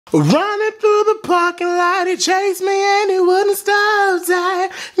Running through the parking lot, he chased me and he wouldn't stop.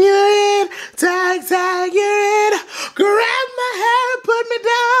 Tag, you're in, tag, tag, you're in. Grab my hair, put me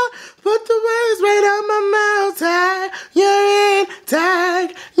down, put the words right out my mouth. Tag, you're in,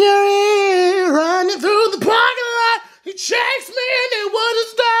 tag, you're in. Running through the parking lot, he chased me and he wouldn't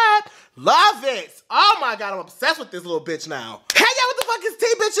stop. Love it. Oh my God, I'm obsessed with this little bitch now. Hey y'all, what the fuck is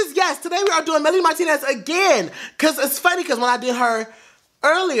tea, bitches? Yes, today we are doing Melanie Martinez again. Cause it's funny, cause when I did her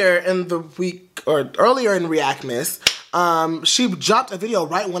earlier in the week, or earlier in Reactmas, she dropped a video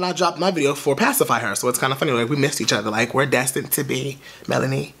right when I dropped my video for Pacify Her. So it's kind of funny, like we missed each other. Like we're destined to be,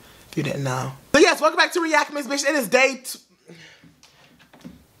 Melanie. You didn't know. So yes, welcome back to Reactmas, bitch. It is day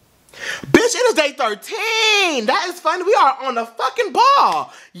Bitch, it is day 13. That is fun. We are on the fucking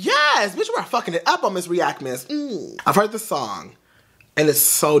ball. Yes, bitch, we're fucking it up on Miss Reactmas. I've heard the song, and it's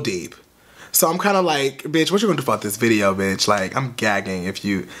so deep. So I'm kind of like, bitch, what you gonna do about this video, bitch? Like, I'm gagging if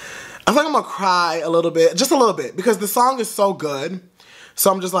you... I feel like I'm gonna cry a little bit, just a little bit, because the song is so good.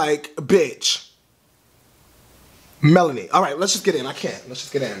 So I'm just like, bitch. Melanie. All right, let's just get in. I can't. Let's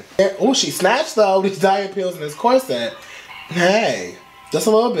just get in. Oh, she snatched, though, these diet pills and this corset. Hey. Just a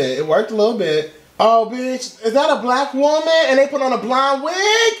little bit. It worked a little bit. Oh, bitch. Is that a black woman? And they put on a blonde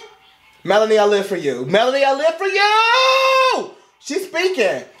wig? Melanie, I live for you. Melanie, I live for you! She's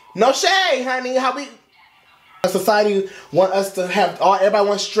speaking. No shade, honey. How we... Society want us to have... everybody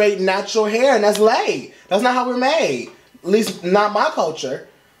wants straight, natural hair, and that's laid. That's not how we're made. At least, not my culture.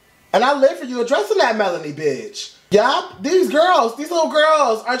 And I live for you addressing that, Melanie, bitch. Yup. These girls, these little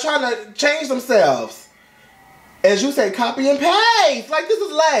girls are trying to change themselves. As you say, copy and paste. Like, this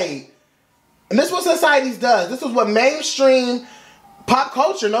is late. And this is what society does. This is what mainstream pop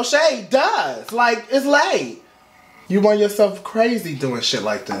culture, no shade, does. Like, it's late. You run yourself crazy doing shit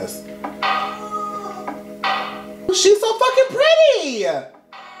like this. She's so fucking pretty.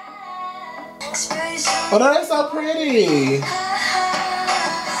 Oh, that's so pretty.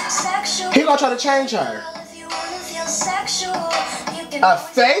 He gonna try to change her. A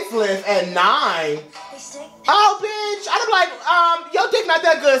facelift at 9. Oh, bitch, I'm like, your dick not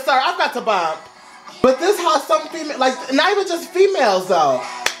that good, sir. I've got to bump. But this how some female, like, not even just females, though.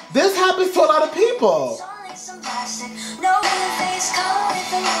 This happens to a lot of people.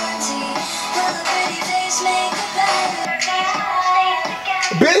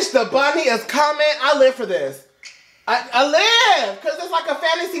 Bitch, the bunny is coming. I live for this. I live, because it's like a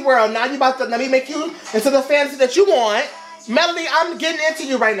fantasy world. Now you about to, let me make you into the fantasy that you want. Melanie, I'm getting into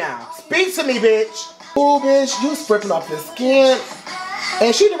you right now. Speak to me, bitch. Ooh, bitch, you stripping off your skin.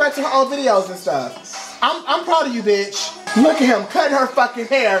 And she directed her own videos and stuff. I'm proud of you, bitch. Look at him cutting her fucking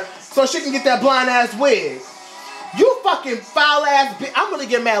hair so she can get that blind ass wig. You fucking foul ass bitch. I'm really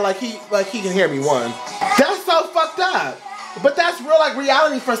getting mad like he can hear me one. That's so fucked up. But that's real like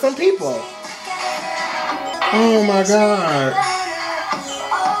reality for some people. Oh my God.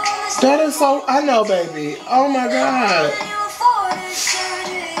 That is so, I know, baby. Oh my God.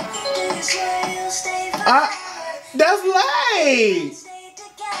 That's late.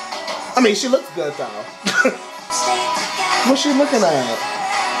 I mean, she looks good though. What's she looking at?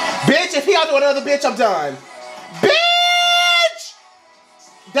 Bitch, if he out to another bitch, I'm done. Bitch!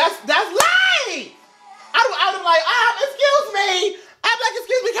 That's late. I was like, excuse me. I'm like,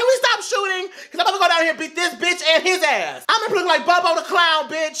 excuse me, can we stop shooting? Because I'm about to go down here and beat this bitch and his ass. I'm gonna look like Bobo the Clown,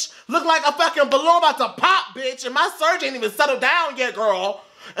 bitch. Look like a fucking balloon about to pop, bitch. And my surge ain't even settled down yet, girl.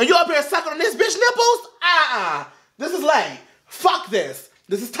 And you up here sucking on this bitch nipples? This is lame. Fuck this.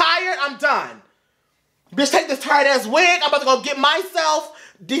 This is tired. I'm done. Bitch, take this tired ass wig. I'm about to go get myself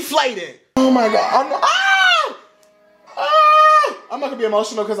deflated. Oh my God. I'm not gonna be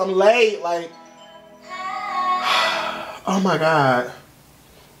emotional because I'm late. Like, oh my God.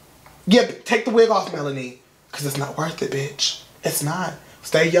 Yeah, take the wig off, Melanie. Because it's not worth it, bitch. It's not.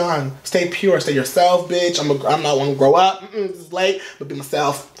 Stay young. Stay pure. Stay yourself, bitch. I'm not want to grow up. This is late. But be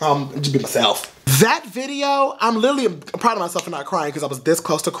myself. Just be myself. That video, I'm literally proud of myself for not crying because I was this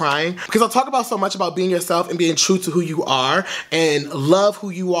close to crying. Because I talk about so much about being yourself and being true to who you are and love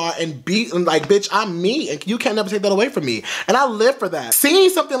who you are and be like, bitch, I'm me and you can't never take that away from me. And I live for that. Seeing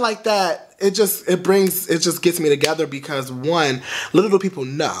something like that, it just gets me together because one, little do people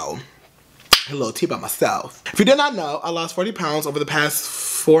know. A little tea about myself. If you did not know, I lost 40 pounds over the past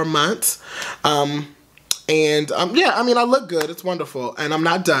 4 months. Yeah, I mean, I look good. It's wonderful. And I'm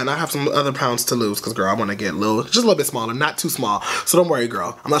not done. I have some other pounds to lose because, girl, I want to get just a little bit smaller, not too small. So don't worry,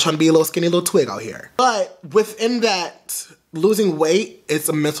 girl. I'm not trying to be a little skinny little twig out here. But within that, losing weight, it's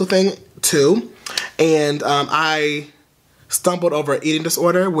a mental thing too. And I stumbled over an eating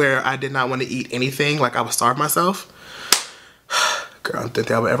disorder where I did not want to eat anything. Like I would starve myself. Girl, I didn't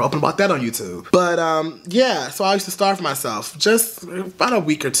think I would ever open about that on YouTube. But yeah, so I used to starve myself just about a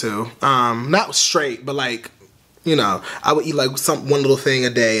week or two. Not straight, but like, you know, I would eat like one little thing a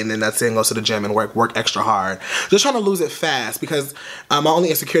day, and then that's it, and go to the gym and work extra hard. Just trying to lose it fast, because my only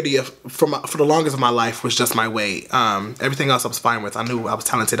insecurity for the longest of my life was just my weight. Everything else I was fine with. I knew I was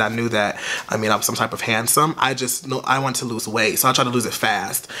talented. I knew that, I mean, I was some type of handsome. I just know I wanted to lose weight, so I tried to lose it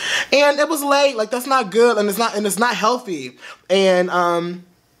fast. And it was late. Like, that's not good, and it's not healthy. And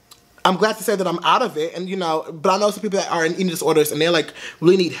I'm glad to say that I'm out of it, and you know, but I know some people that are in eating disorders and they like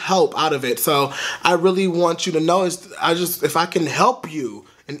really need help out of it. So I really want you to know, if I can help you,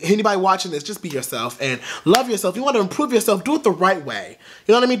 and anybody watching this, just be yourself and love yourself. If you want to improve yourself, do it the right way.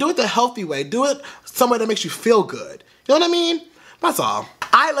 You know what I mean? Do it the healthy way. Do it some way that makes you feel good. You know what I mean? That's all.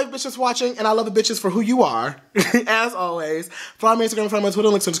 I like bitches watching, and I love the bitches for who you are. As always, follow me on Instagram, follow my Twitter,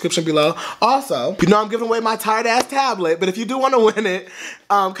 links in the description below. Also, you know I'm giving away my tired ass tablet, but if you do want to win it,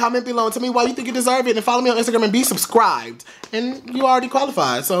 comment below and tell me why you think you deserve it, and follow me on Instagram and be subscribed. And you already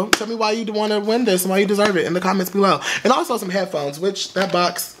qualified, so tell me why you want to win this and why you deserve it in the comments below. And also some headphones, which that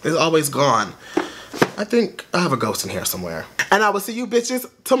box is always gone. I think I have a ghost in here somewhere. And I will see you bitches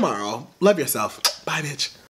tomorrow. Love yourself. Bye, bitch.